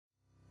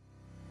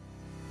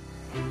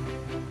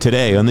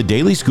Today on the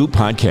Daily Scoop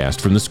podcast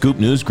from the Scoop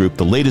News Group,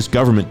 the latest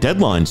government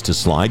deadlines to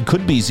slide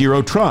could be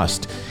zero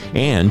trust,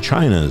 and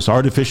China's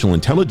artificial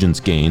intelligence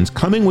gains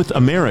coming with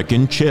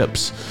American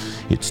chips.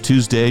 It's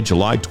Tuesday,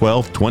 July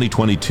 12th,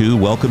 2022.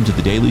 Welcome to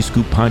the Daily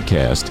Scoop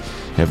podcast.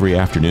 Every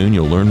afternoon,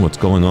 you'll learn what's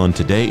going on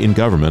today in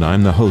government.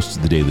 I'm the host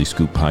of the Daily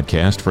Scoop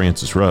podcast,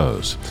 Francis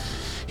Rose.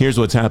 Here's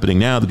what's happening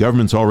now. The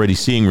government's already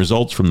seeing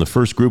results from the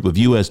first group of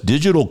U.S.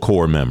 Digital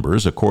Corps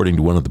members, according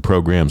to one of the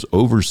program's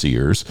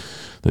overseers.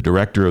 The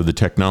director of the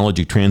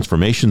Technology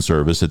Transformation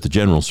Service at the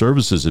General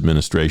Services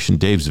Administration,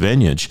 Dave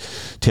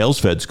Zvenyich,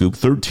 tells FedScoop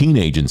 13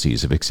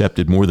 agencies have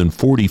accepted more than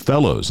 40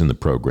 fellows in the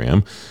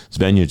program.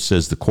 Zvenyich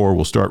says the Corps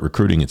will start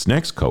recruiting its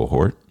next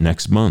cohort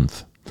next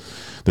month.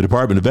 The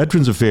Department of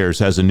Veterans Affairs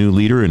has a new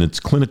leader in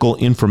its Clinical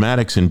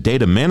Informatics and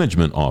Data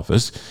Management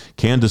Office.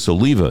 Candace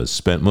Olivas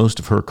spent most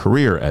of her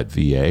career at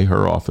VA.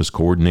 Her office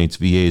coordinates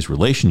VA's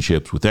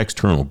relationships with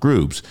external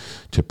groups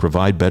to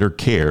provide better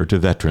care to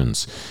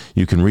veterans.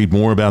 You can read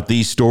more about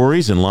these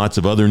stories and lots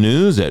of other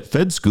news at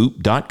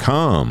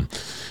fedscoop.com.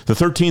 The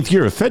 13th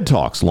year of Fed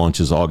Talks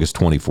launches August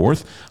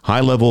 24th.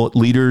 High-level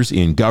leaders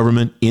in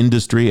government,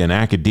 industry, and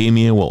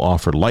academia will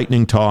offer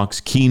lightning talks,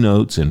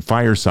 keynotes, and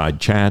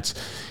fireside chats.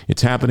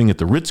 It's happening at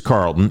the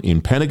Ritz-Carlton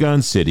in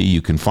Pentagon City.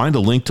 You can find a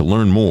link to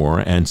learn more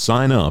and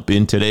sign up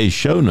in today's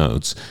show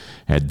notes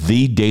at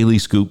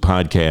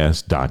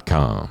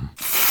thedailyscooppodcast.com.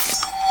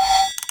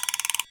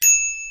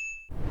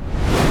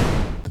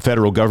 The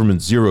federal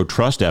government's zero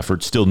trust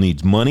effort still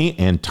needs money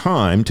and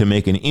time to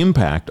make an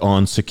impact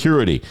on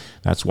security.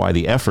 That's why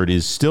the effort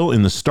is still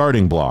in the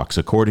starting blocks,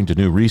 according to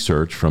new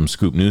research from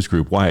Scoop News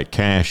Group. Wyatt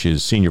Cash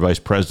is Senior Vice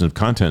President of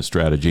Content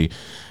Strategy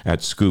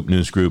at Scoop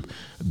News Group,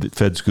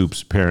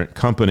 FedScoop's parent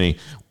company.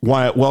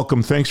 Wyatt,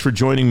 welcome. Thanks for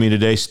joining me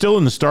today. Still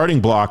in the starting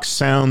blocks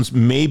sounds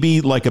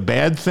maybe like a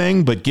bad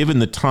thing, but given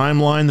the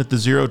timeline that the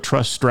zero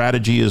trust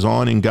strategy is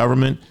on in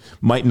government,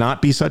 might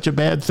not be such a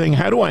bad thing.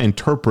 How do I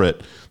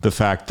interpret the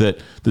fact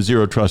that the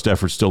zero trust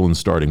effort's still in the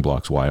starting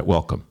blocks? Wyatt,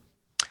 welcome.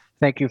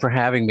 Thank you for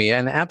having me.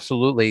 And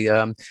absolutely.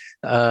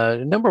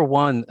 Number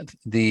one,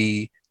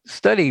 the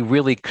study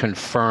really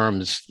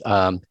confirms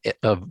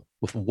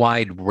with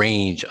wide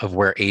range of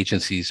where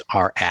agencies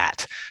are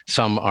at.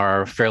 Some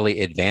are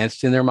fairly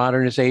advanced in their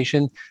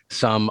modernization,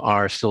 some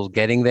are still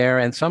getting there,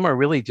 and some are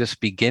really just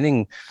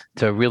beginning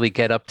to really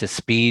get up to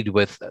speed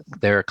with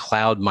their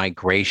cloud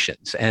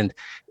migrations. And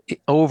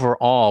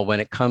overall,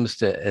 when it comes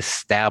to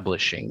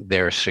establishing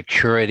their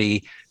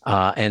security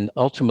and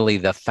ultimately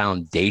the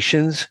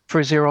foundations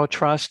for zero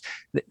trust,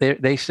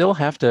 they still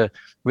have to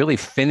really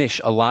finish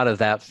a lot of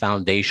that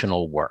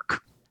foundational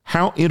work.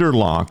 How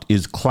interlocked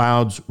is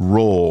cloud's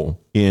role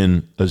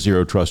in a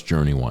zero trust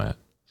journey, Wyatt?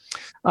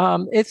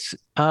 It's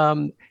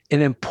an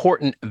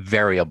important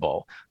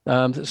variable.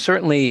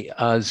 Certainly,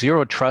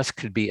 zero trust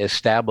could be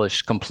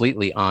established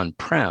completely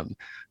on-prem.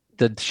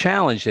 The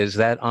challenge is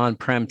that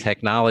on-prem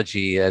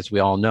technology, as we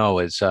all know,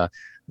 is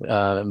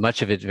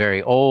much of it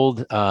very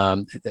old.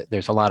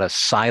 There's a lot of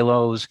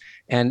silos.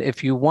 And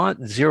if you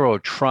want zero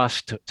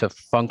trust to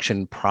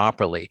function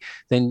properly,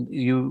 then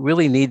you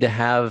really need to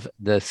have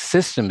the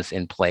systems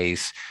in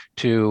place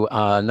to,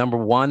 number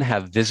one,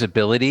 have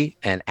visibility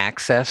and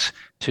access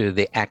to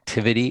the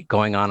activity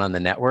going on the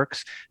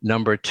networks.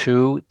 Number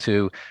two,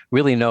 to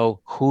really know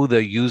who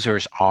the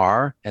users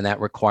are, and that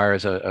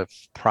requires a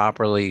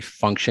properly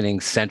functioning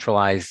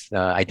centralized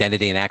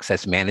identity and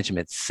access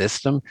management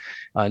system.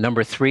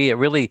 Number three, it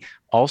really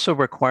also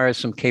requires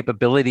some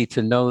capability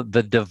to know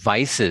the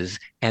devices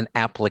and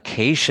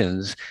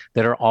applications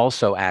that are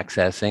also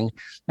accessing,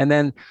 and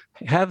then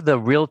have the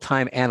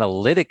real-time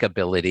analytic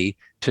ability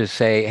to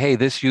say, hey,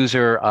 this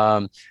user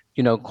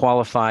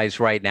qualifies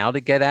right now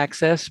to get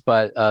access,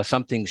 but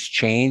something's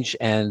changed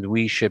and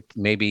we should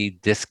maybe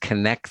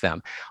disconnect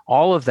them.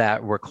 All of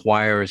that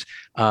requires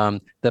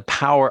the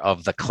power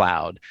of the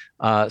cloud.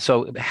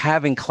 So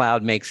having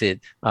cloud makes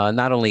it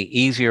not only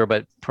easier,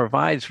 but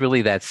provides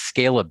really that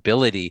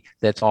scalability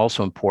that's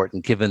also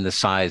important given the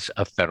size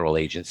of federal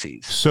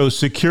agencies. So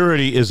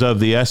security is of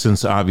the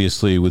essence,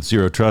 obviously, with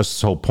zero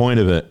trust, the whole point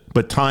of it,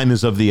 but time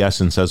is of the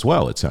essence as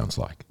well, it sounds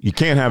like. You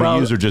can't have a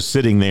user just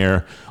sitting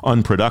there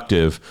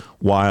unproductive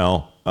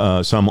while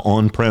some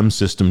on-prem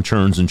system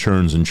churns and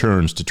churns and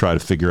churns to try to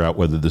figure out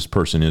whether this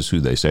person is who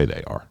they say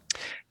they are.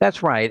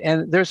 That's right.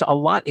 And there's a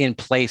lot in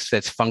place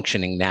that's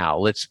functioning now.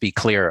 Let's be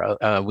clear.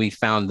 We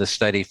found the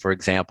study, for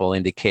example,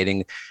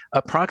 indicating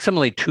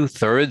approximately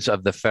 2/3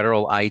 of the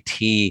federal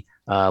IT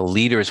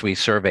leaders we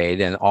surveyed,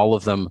 and all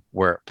of them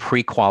were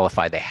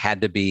pre-qualified. They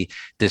had to be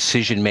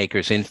decision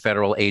makers in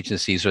federal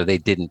agencies or they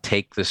didn't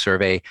take the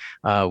survey.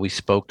 We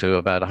spoke to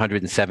about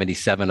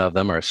 177 of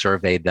them or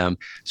surveyed them.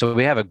 So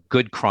we have a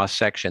good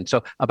cross-section.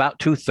 So about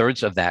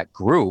 2/3 of that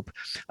group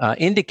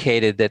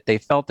indicated that they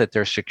felt that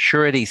their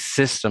security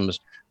systems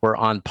we're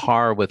on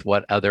par with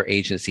what other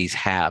agencies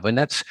have. And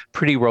that's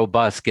pretty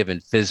robust given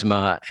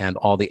FISMA and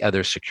all the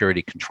other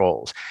security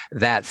controls.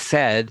 That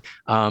said,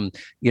 a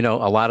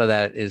lot of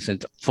that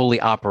isn't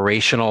fully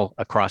operational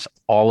across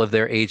all of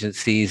their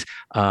agencies,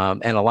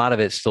 and a lot of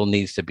it still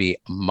needs to be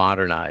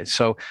modernized.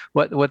 So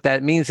what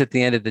that means at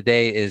the end of the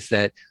day is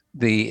that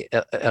the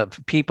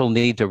people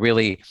need to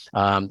really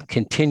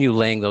continue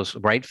laying those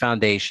right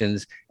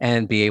foundations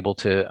and be able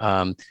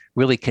to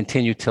really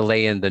continue to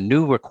lay in the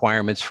new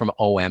requirements from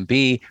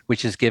OMB,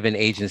 which has given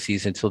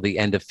agencies until the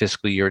end of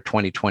fiscal year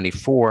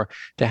 2024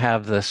 to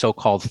have the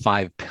so-called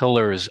 5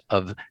 pillars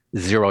of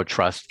zero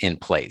trust in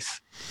place.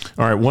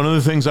 All right. One of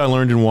the things I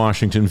learned in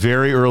Washington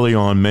very early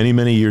on, many,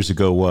 many years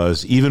ago,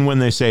 was even when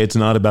they say it's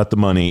not about the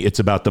money, it's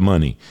about the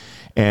money.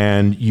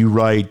 And you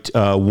write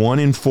 1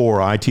 in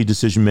 4 IT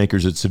decision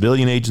makers at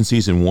civilian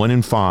agencies and 1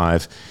 in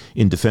 5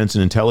 in defense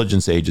and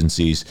intelligence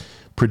agencies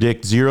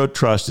predict zero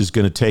trust is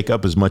going to take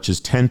up as much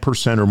as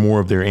 10% or more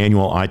of their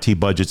annual IT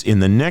budgets in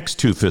the next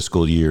 2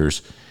 fiscal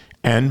years.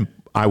 And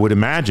I would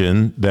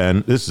imagine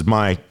then, this is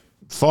my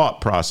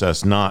thought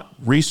process, not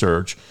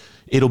research,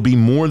 it'll be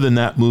more than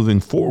that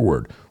moving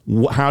forward.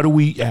 How do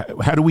we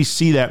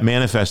see that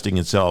manifesting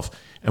itself?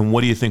 And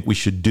what do you think we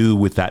should do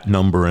with that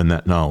number and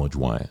that knowledge,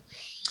 Wyatt?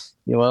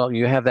 Well,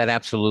 you have that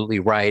absolutely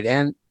right.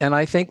 And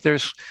I think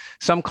there's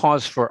some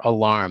cause for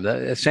alarm.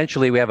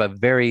 Essentially, we have a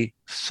very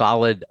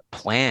solid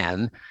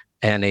plan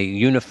and a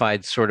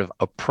unified sort of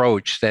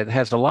approach that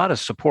has a lot of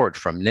support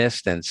from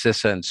NIST and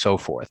CISA and so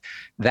forth.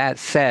 That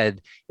said,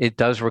 it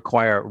does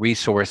require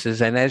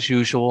resources. And as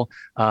usual,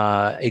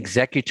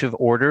 executive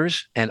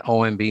orders and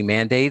OMB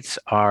mandates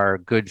are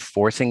good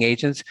forcing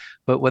agents.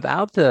 But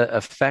without the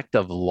effect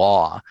of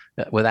law,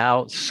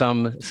 without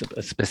some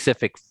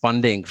specific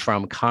funding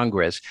from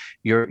Congress,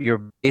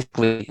 you're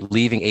basically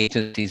leaving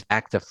agencies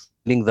back to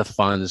finding the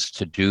funds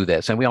to do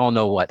this. And we all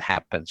know what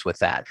happens with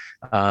that.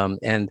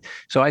 And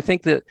so I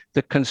think that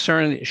the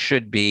concern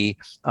should be,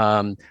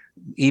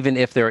 even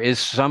if there is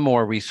some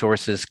more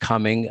resources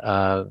coming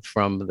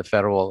from the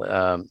federal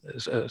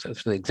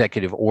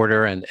executive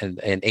order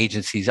and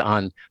agencies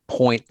on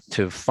point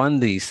to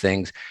fund these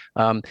things,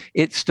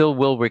 it still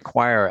will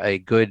require a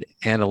good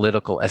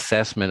analytical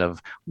assessment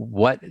of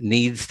what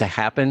needs to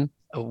happen,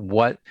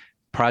 what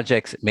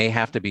projects may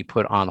have to be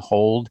put on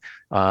hold.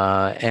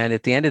 And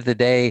at the end of the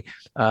day,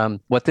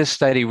 what this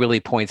study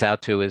really points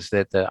out to is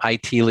that the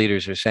IT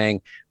leaders are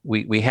saying,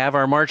 we have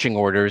our marching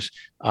orders,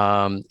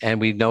 and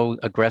we know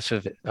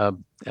aggressive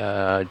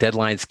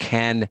deadlines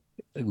can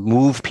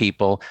move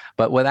people,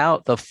 but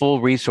without the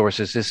full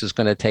resources, this is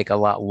going to take a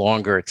lot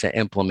longer to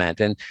implement.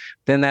 And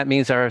then that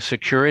means our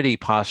security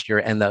posture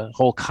and the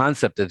whole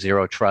concept of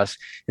zero trust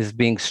is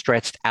being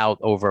stretched out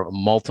over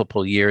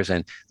multiple years.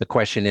 And the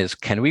question is,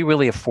 can we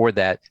really afford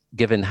that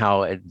given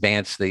how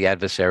advanced the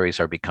adversaries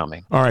are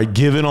becoming? All right.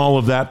 Given all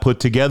of that put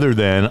together,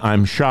 then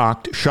I'm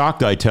shocked,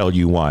 I tell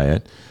you,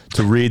 Wyatt,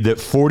 to read that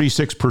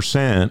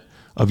 46%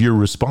 of your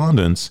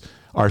respondents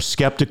are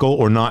skeptical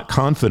or not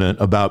confident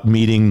about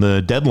meeting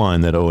the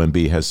deadline that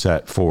OMB has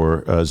set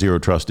for zero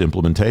trust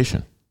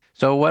implementation.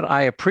 So what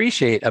I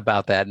appreciate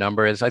about that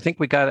number is I think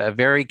we got a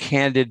very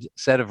candid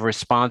set of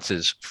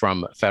responses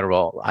from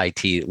federal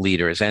IT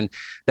leaders. And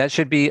that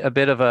should be a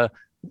bit of a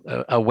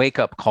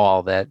wake-up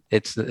call that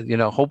it's,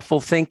 hopeful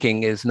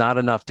thinking is not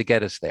enough to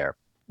get us there.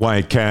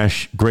 Wyatt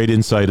Cash, great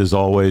insight as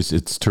always.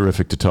 It's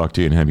terrific to talk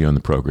to you and have you on the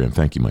program.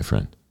 Thank you, my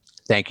friend.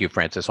 Thank you,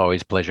 Francis.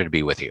 Always a pleasure to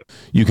be with you.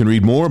 You can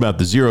read more about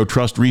the zero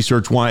trust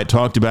research Wyatt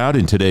talked about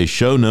in today's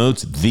show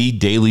notes,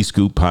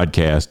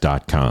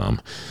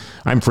 thedailyscooppodcast.com.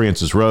 I'm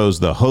Francis Rose,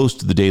 the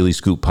host of the Daily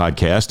Scoop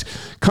podcast.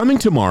 Coming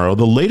tomorrow,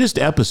 the latest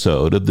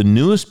episode of the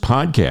newest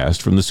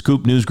podcast from the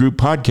Scoop News Group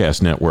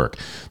podcast network,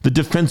 the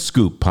Defense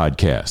Scoop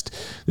podcast.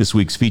 This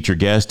week's feature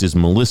guest is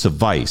Melissa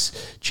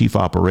Weiss, Chief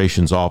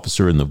Operations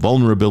Officer in the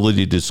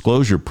Vulnerability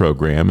Disclosure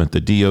Program at the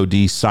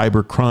DoD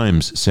Cyber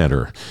Crimes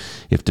Center.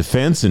 If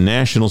defense and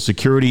national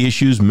security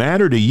issues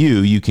matter to you,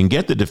 you can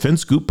get the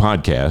Defense Scoop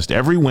podcast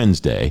every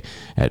Wednesday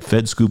at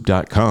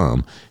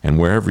fedscoop.com and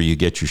wherever you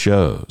get your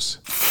shows.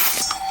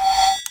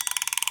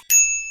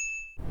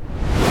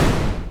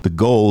 The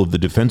goal of the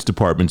Defense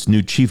Department's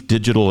new Chief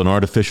Digital and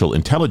Artificial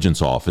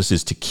Intelligence Office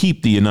is to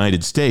keep the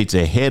United States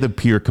ahead of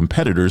peer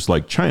competitors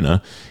like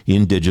China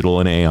in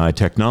digital and AI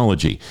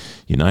technology.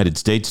 United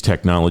States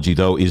technology,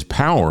 though, is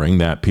powering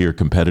that peer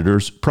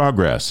competitors'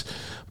 progress.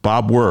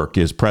 Bob Work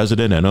is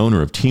president and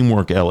owner of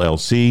Teamwork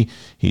LLC.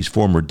 He's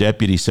former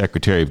Deputy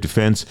Secretary of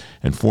Defense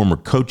and former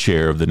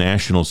co-chair of the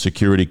National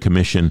Security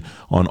Commission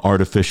on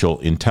Artificial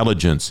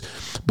Intelligence.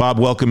 Bob,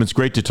 welcome. It's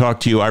great to talk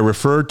to you. I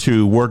refer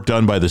to work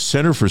done by the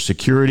Center for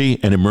Security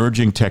and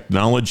Emerging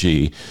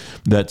Technology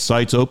that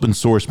cites open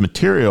source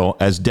material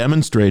as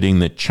demonstrating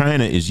that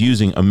China is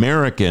using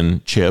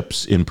American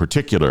chips in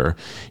particular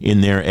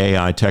in their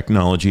AI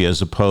technology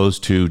as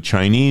opposed to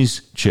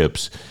Chinese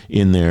chips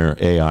in their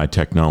AI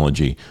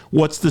technology.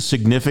 What's the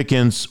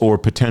significance or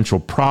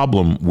potential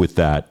problem with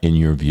that, in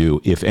your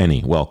view, if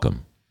any?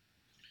 Welcome.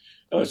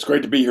 It's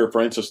great to be here,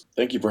 Francis.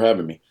 Thank you for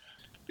having me.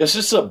 Yes,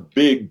 this is a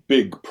big,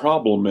 big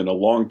problem in a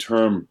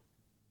long-term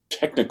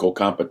technical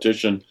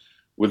competition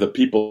with the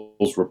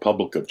People's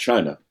Republic of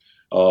China,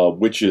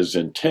 which is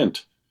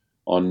intent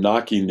on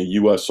knocking the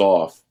U.S.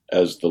 off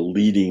as the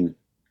leading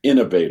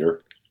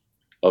innovator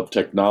of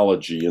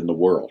technology in the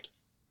world.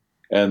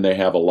 And they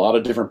have a lot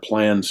of different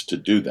plans to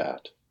do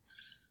that.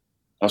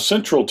 Now,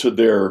 central to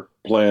their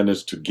plan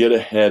is to get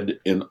ahead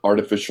in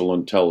artificial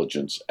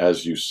intelligence,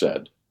 as you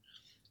said.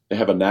 They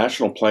have a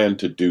national plan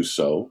to do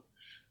so.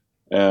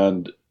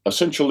 And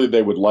essentially,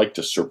 they would like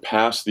to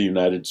surpass the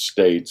United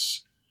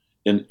States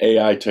in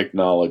AI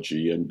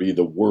technology and be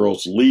the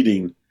world's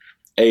leading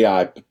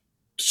AI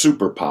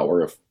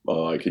superpower, if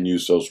I can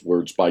use those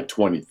words, by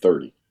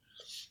 2030.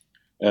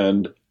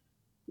 And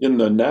in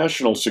the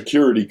National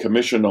Security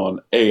Commission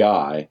on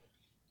AI,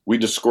 we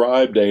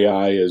described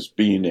AI as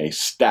being a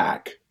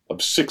stack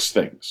of six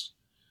things: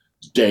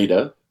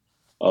 data,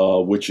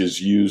 which is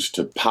used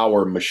to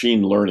power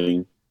machine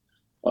learning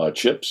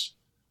chips;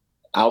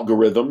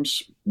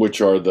 algorithms,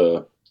 which are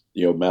the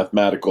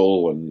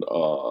mathematical and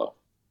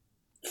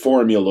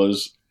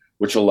formulas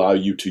which allow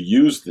you to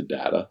use the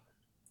data;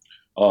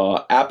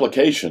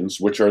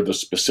 applications, which are the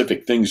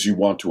specific things you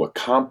want to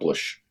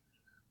accomplish,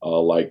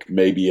 like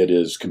maybe it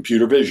is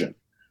computer vision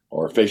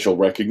or facial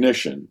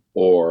recognition,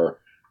 or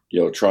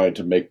trying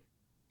to make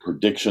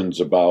predictions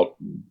about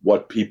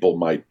what people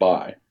might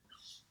buy;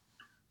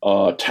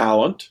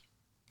 talent,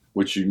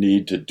 which you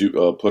need to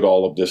do put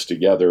all of this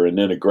together, and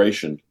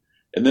integration.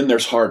 And then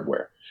there's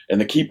hardware. And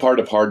the key part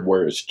of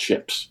hardware is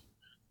chips,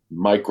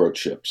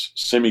 microchips,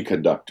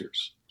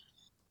 semiconductors.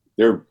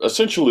 They're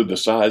essentially the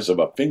size of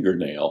a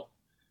fingernail,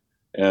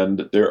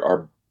 and there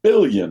are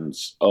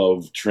billions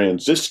of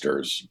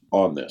transistors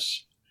on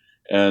this.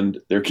 And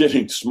they're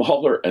getting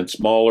smaller and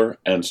smaller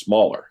and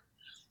smaller.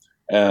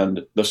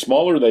 And the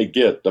smaller they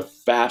get, the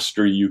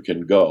faster you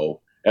can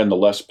go and the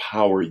less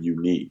power you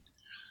need.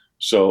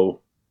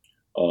 So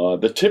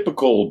the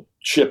typical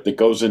chip that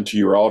goes into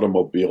your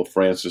automobile,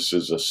 Francis,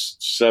 is a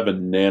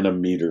 7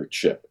 nanometer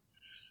chip.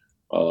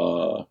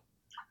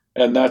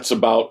 And that's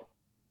about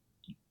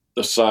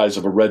the size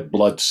of a red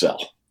blood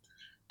cell,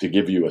 to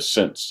give you a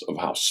sense of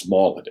how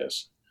small it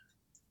is.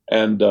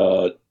 And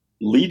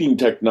leading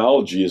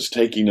technology is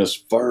taking us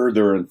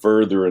further and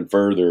further and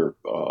further,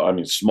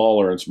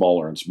 smaller and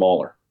smaller and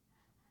smaller.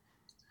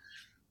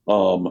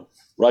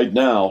 Right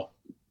now,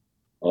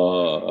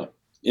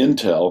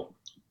 Intel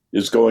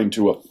is going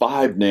to a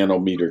 5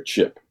 nanometer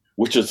chip,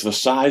 which is the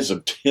size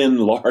of 10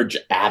 large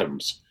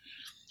atoms.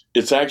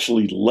 It's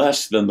actually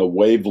less than the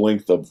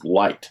wavelength of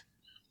light.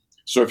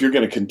 So if you're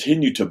going to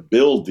continue to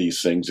build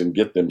these things and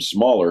get them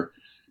smaller,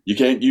 you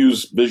can't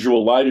use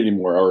visual light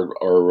anymore,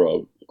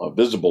 or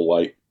visible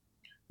light.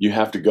 You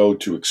have to go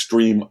to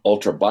extreme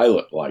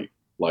ultraviolet light,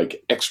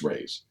 like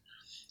X-rays.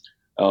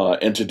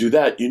 And to do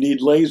that, you need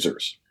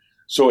lasers.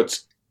 So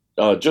it's,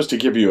 just to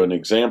give you an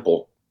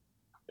example,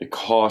 it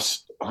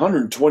costs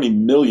 $120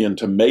 million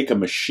to make a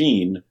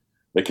machine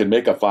that can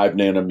make a 5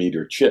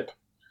 nanometer chip.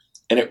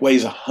 And it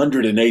weighs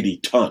 180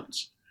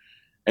 tons.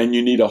 And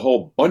you need a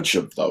whole bunch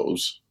of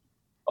those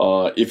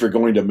if you're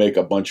going to make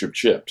a bunch of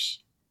chips.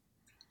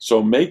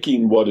 So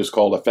making what is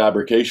called a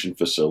fabrication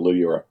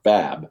facility, or a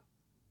fab,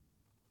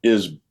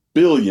 is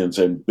billions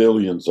and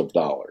billions of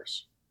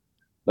dollars.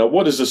 Now,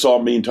 what does this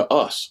all mean to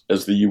us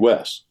as the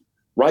U.S.?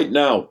 Right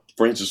now,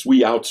 Francis,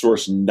 we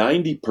outsource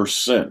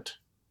 90%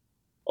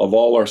 of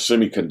all our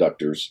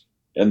semiconductors,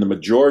 and the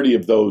majority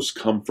of those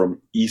come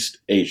from East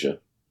Asia,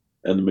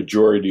 and the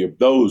majority of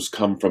those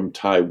come from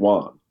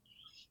Taiwan,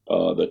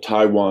 the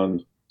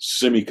Taiwan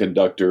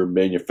Semiconductor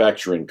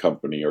Manufacturing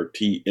Company, or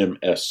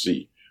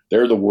TMSC.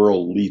 They're the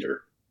world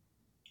leader.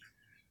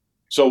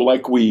 So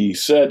like we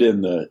said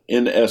in the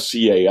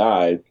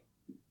NSCAI,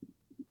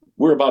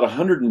 we're about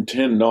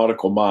 110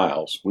 nautical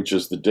miles, which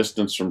is the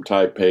distance from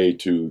Taipei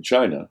to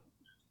China,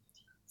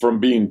 from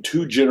being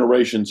 2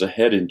 generations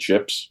ahead in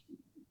chips,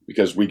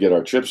 because we get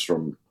our chips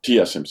from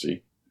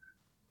TSMC.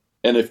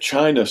 And if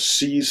China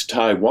seized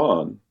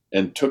Taiwan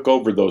and took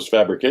over those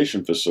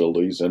fabrication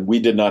facilities and we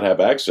did not have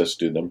access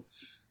to them,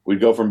 we'd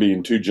go from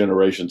being 2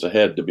 generations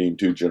ahead to being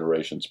 2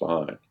 generations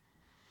behind.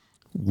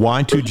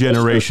 Why 2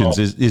 generations?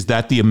 Is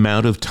that the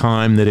amount of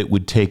time that it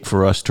would take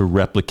for us to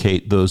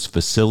replicate those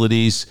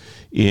facilities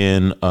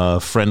in a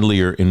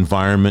friendlier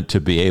environment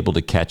to be able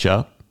to catch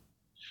up?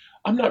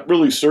 I'm not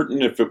really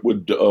certain if it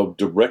would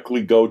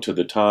directly go to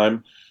the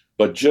time,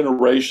 but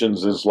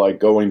generations is like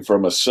going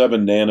from a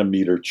 7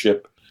 nanometer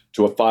chip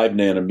to a 5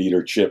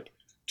 nanometer chip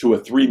to a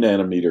 3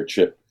 nanometer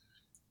chip.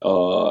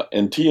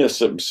 And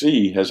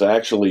TSMC has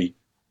actually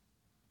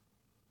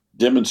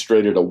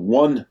demonstrated a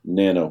 1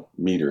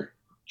 nanometer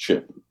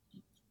chip.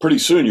 Pretty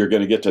soon you're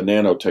going to get to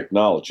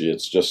nanotechnology.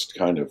 It's just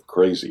kind of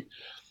crazy.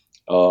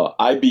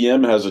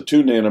 IBM has a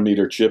 2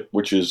 nanometer chip,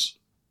 which is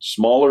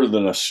smaller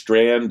than a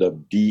strand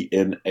of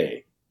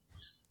DNA.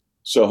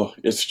 So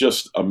it's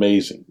just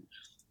amazing.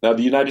 Now,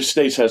 the United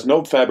States has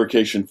no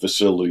fabrication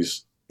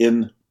facilities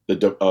in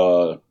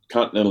the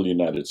continental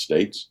United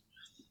States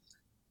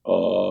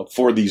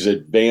for these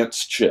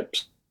advanced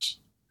chips.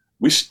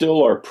 we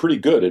still are pretty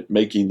good at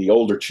making the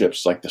older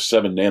chips, like the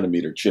 7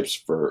 nanometer chips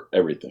for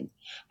everything.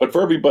 But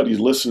for everybody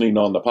listening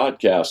on the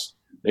podcast,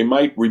 they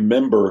might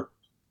remember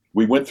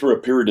we went through a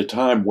period of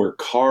time where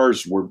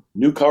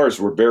new cars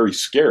were very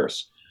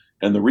scarce.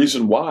 And the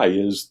reason why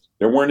is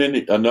there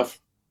weren't enough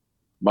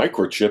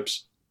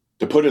microchips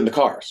to put in the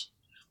cars.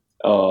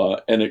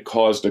 And it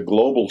caused a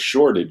global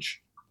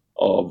shortage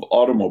of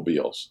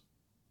automobiles.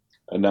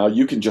 And now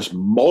you can just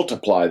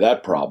multiply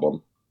that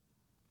problem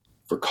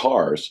for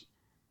cars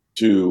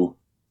to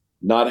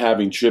not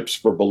having chips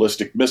for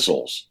ballistic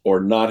missiles or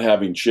not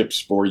having chips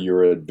for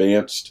your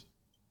advanced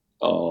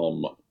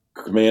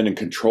command and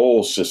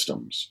control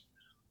systems.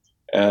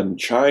 And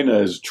China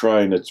is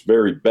trying its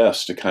very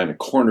best to kind of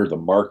corner the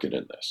market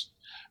in this.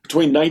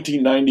 Between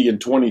 1990 and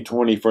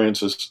 2020,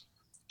 Francis,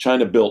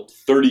 China built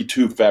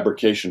 32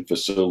 fabrication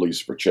facilities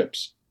for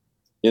chips.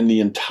 In the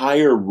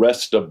entire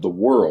rest of the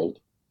world,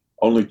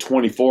 only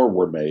 24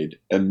 were made,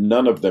 and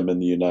none of them in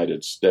the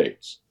United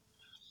States.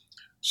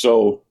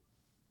 So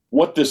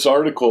what this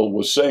article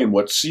was saying,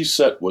 what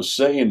CSET was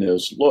saying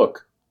is,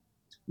 look,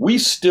 we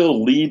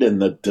still lead in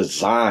the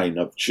design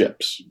of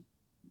chips.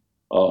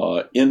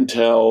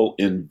 Intel,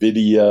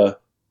 NVIDIA,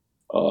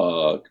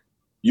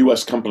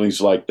 US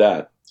companies like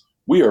that,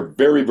 we are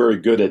very, very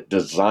good at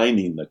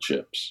designing the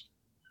chips,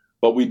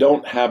 but we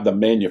don't have the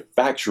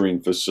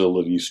manufacturing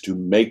facilities to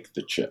make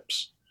the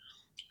chips.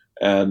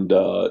 And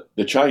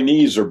the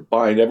Chinese are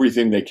buying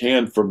everything they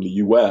can from the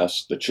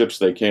US, the chips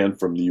they can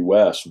from the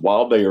US,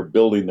 while they are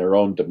building their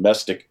own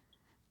domestic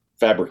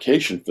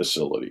fabrication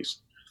facilities.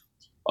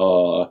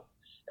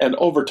 And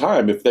over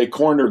time, if they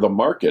corner the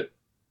market,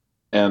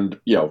 and,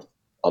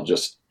 I'll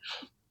just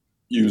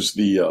use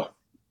the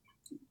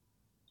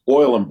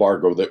oil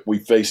embargo that we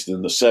faced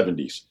in the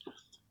 70s.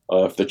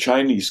 If the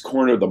Chinese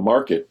corner the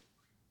market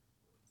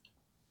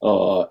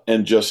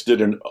and just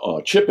did a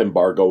chip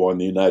embargo on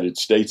the United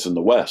States and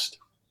the West,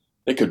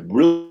 they could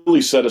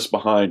really set us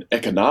behind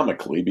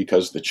economically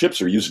because the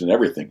chips are used in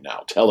everything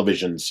now.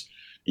 Televisions,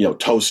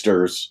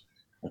 toasters,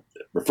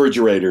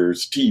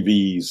 refrigerators,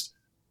 TVs,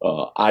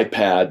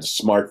 iPads,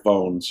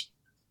 smartphones,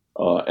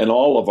 and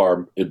all of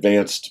our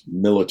advanced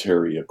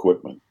military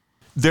equipment.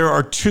 There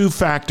are two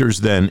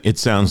factors then, it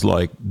sounds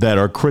like, that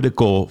are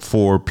critical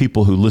for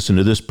people who listen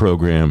to this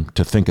program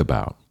to think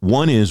about.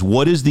 One is,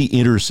 what is the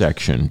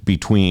intersection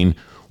between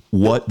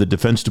what the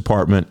Defense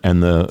Department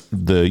and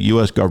the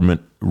U.S.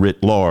 government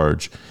writ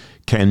large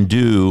can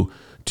do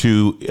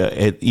to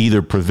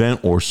either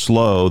prevent or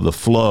slow the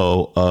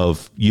flow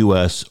of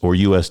U.S. or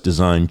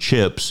U.S.-designed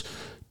chips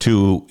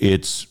to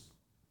its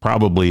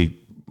probably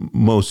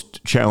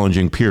most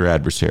challenging peer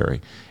adversary.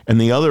 And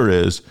the other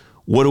is,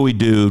 what do we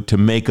do to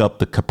make up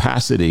the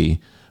capacity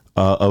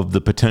of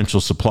the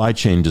potential supply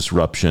chain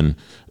disruption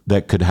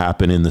that could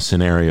happen in the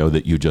scenario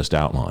that you just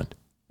outlined?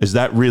 Is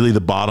that really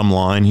the bottom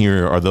line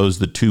here? Are those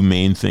the two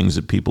main things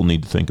that people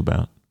need to think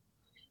about?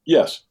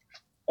 Yes.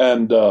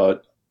 And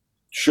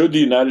should the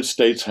United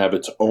States have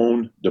its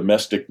own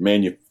domestic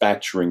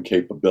manufacturing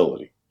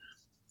capability?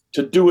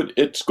 To do it,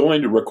 it's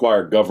going to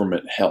require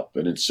government help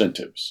and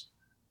incentives.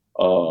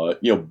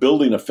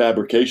 Building a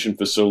fabrication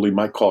facility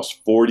might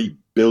cost $40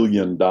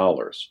 billion.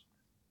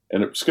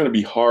 And it's going to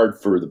be hard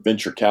for the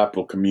venture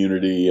capital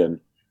community and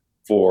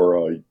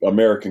for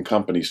American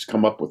companies to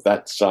come up with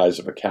that size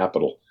of a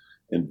capital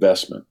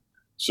investment.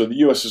 So the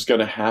U.S. is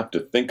going to have to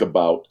think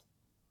about,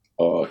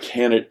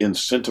 can it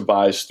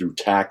incentivize through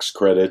tax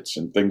credits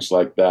and things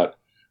like that?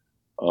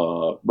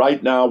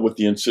 Right now, with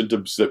the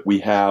incentives that we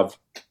have,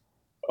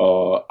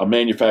 a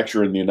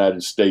manufacturer in the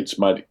United States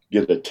might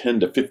get a 10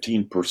 to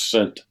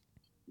 15%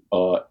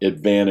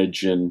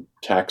 advantage in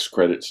tax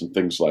credits and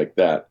things like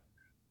that.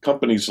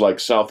 Companies like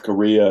South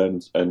Korea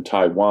and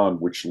Taiwan,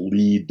 which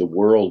lead the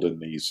world in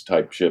these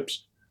type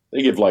chips,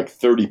 they give like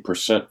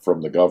 30%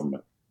 from the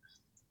government.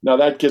 Now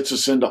that gets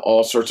us into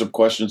all sorts of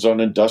questions on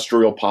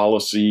industrial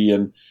policy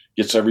and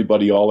gets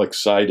everybody all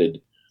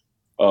excited.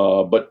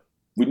 But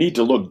we need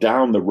to look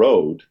down the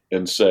road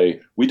and say,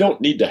 we don't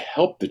need to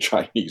help the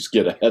Chinese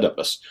get ahead of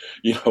us.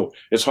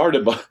 It's hard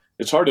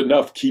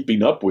enough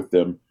keeping up with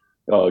them,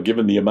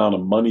 given the amount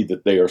of money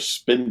that they are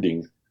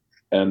spending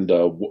and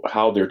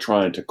how they're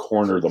trying to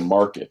corner the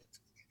market.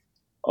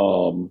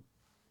 You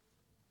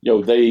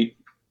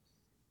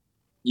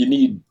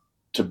need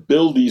to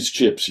build these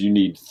chips. You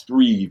need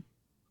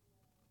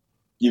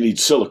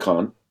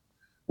silicon,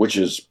 which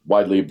is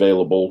widely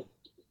available,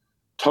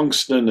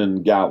 tungsten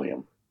and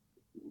gallium.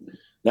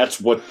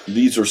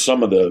 These are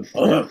some of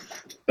the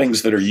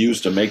things that are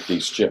used to make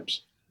these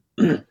chips.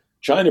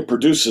 China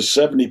produces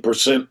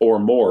 70% or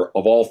more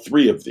of all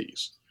three of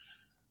these.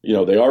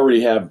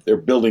 They're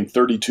building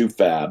 32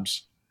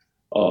 fabs,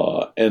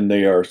 and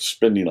they are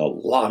spending a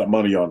lot of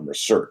money on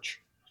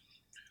research.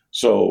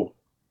 So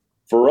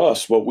for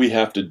us, what we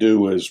have to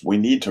do is we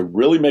need to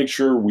really make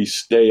sure we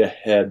stay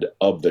ahead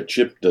of the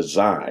chip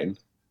design,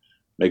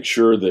 make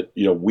sure that,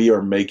 we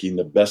are making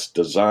the best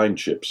design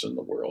chips in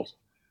the world.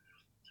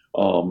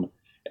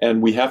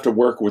 And we have to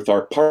work with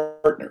our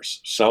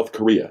partners, South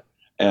Korea.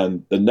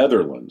 and the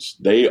Netherlands.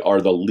 They are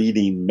the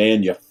leading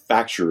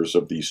manufacturers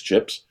of these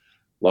chips.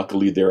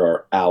 Luckily, they're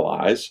our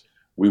allies.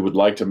 We would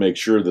like to make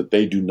sure that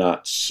they do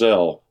not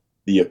sell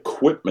the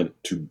equipment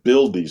to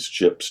build these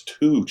chips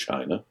to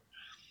China.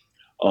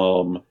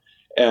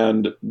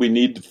 And we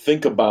need to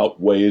think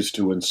about ways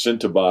to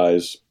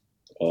incentivize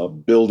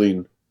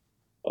building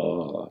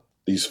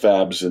these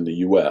fabs in the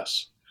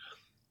U.S.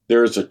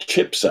 There is a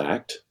CHIPS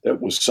Act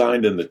that was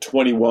signed in the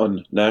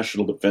 21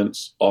 National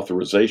Defense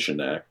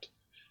Authorization Act,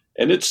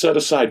 and it set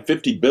aside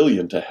 $50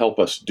 billion to help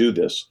us do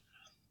this.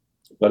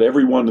 But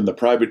everyone in the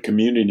private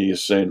community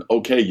is saying,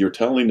 okay, you're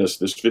telling us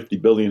this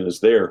 $50 billion is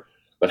there,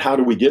 but how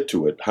do we get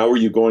to it? How are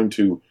you going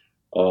to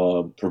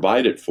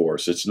provide it for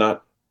us? It's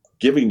not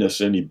giving us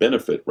any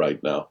benefit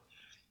right now.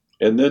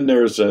 And then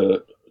there's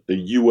the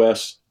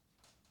U.S.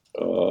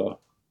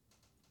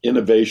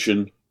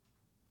 Innovation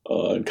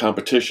and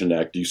Competition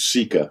Act,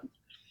 USICA,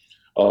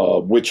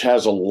 which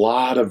has a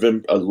lot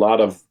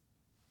of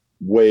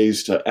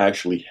ways to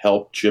actually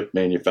help chip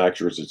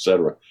manufacturers, et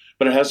cetera.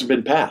 But it hasn't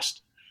been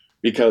passed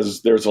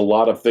because there's a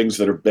lot of things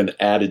that have been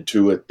added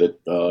to it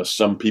that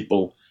some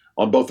people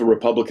on both the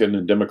Republican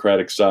and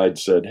Democratic side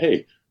said,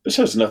 hey, this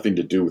has nothing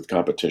to do with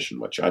competition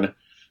with China,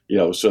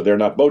 so they're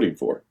not voting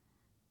for it.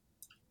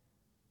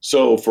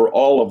 So for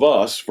all of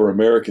us, for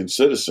American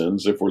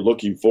citizens, if we're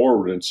looking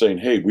forward and saying,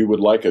 hey, we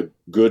would like a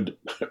good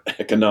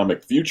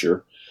economic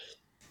future,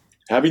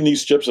 having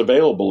these chips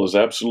available is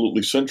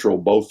absolutely central,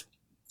 both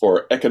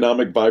for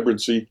economic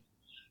vibrancy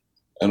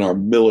and our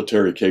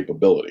military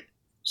capability.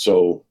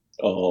 So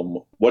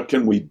what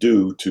can we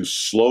do to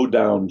slow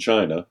down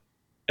China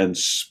and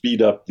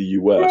speed up the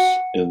U.S.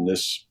 in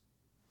this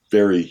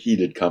very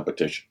heated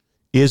competition?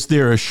 Is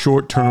there a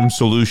short-term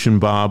solution,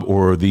 Bob,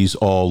 or are these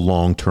all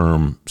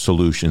long-term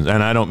solutions?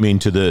 And I don't mean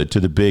to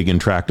the big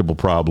intractable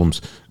problems,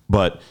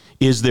 but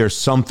is there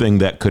something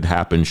that could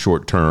happen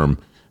short-term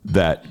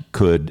that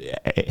could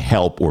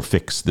help or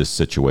fix this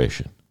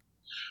situation?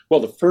 Well,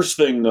 the first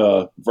thing,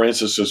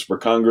 Francis, is for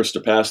Congress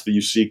to pass the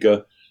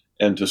USICA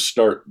and to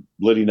start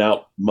letting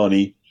out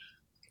money.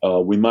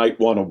 We might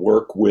want to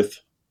work with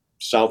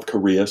South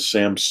Korea,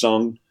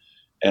 Samsung,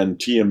 and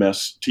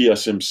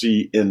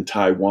TSMC in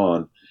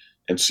Taiwan,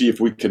 and see if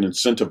we can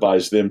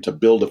incentivize them to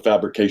build a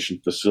fabrication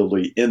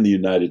facility in the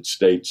United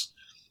States.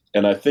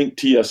 And I think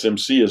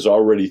TSMC is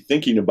already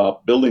thinking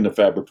about building a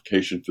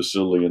fabrication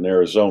facility in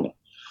Arizona.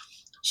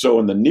 So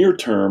in the near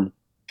term,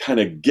 kind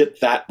of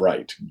get that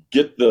right,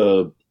 get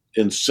the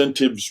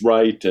incentives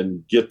right,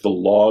 and get the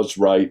laws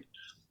right,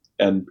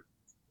 and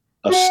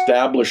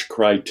establish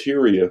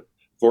criteria.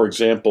 For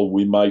example,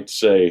 we might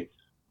say,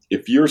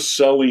 if you're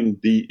selling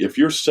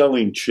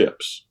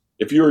chips,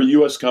 if you're a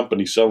U.S.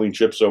 company selling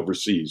chips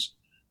overseas,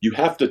 you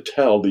have to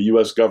tell the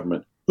U.S.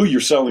 government who you're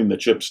selling the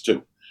chips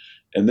to.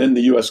 And then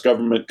the U.S.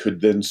 government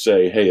could then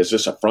say, hey, is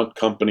this a front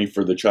company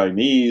for the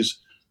Chinese?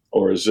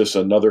 Or is this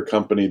another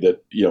company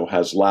that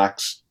has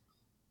lax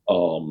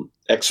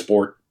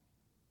export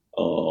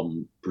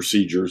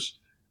procedures?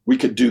 We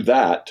could do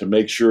that to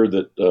make sure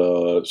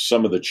that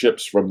some of the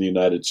chips from the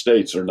United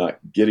States are not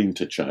getting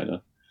to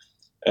China.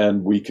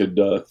 And we could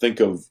think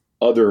of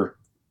other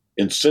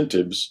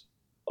incentives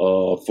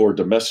for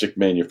domestic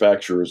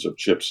manufacturers of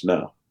chips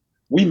now.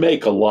 We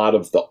make a lot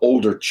of the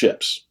older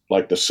chips,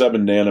 like the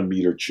 7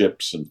 nanometer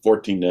chips and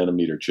 14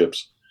 nanometer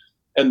chips.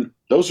 And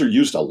those are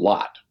used a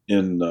lot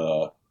in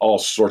all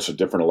sorts of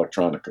different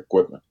electronic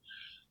equipment.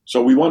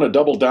 So we want to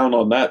double down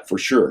on that for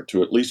sure,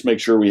 to at least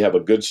make sure we have a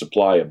good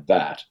supply of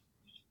that.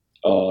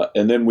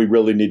 And then we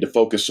really need to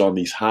focus on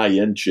these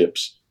high-end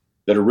chips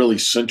that are really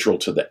central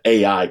to the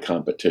AI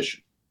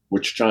competition,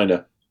 which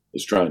China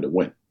is trying to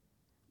win.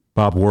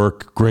 Bob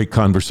Work, great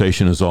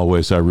conversation as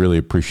always. I really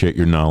appreciate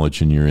your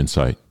knowledge and your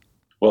insight.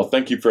 Well,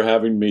 thank you for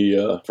having me,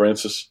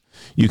 Francis.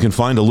 You can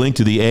find a link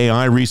to the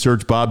AI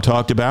research Bob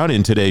talked about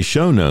in today's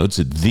show notes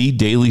at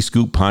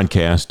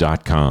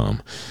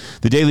thedailyscooppodcast.com.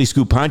 The Daily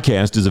Scoop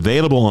Podcast is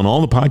available on all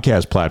the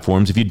podcast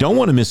platforms. If you don't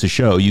want to miss a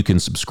show, you can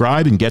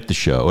subscribe and get the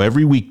show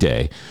every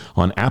weekday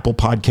on Apple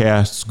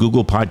Podcasts,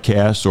 Google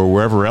Podcasts, or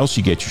wherever else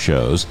you get your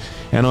shows,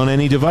 and on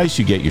any device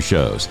you get your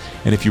shows.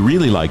 And if you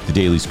really like the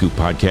Daily Scoop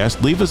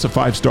Podcast, leave us a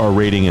 5-star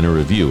rating and a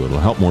review. It'll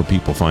help more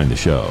people find the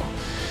show.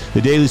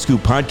 The Daily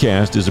Scoop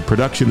Podcast is a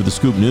production of the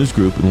Scoop News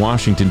Group in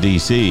Washington,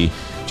 D.C.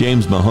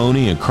 James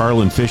Mahoney and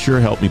Carlin Fisher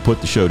helped me put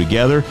the show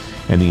together,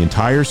 and the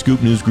entire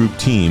Scoop News Group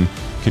team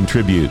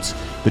contributes.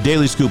 The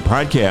Daily Scoop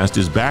Podcast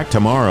is back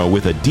tomorrow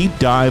with a deep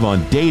dive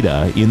on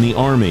data in the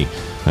Army.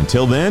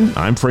 Until then,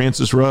 I'm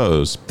Francis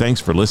Rose. Thanks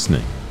for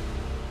listening.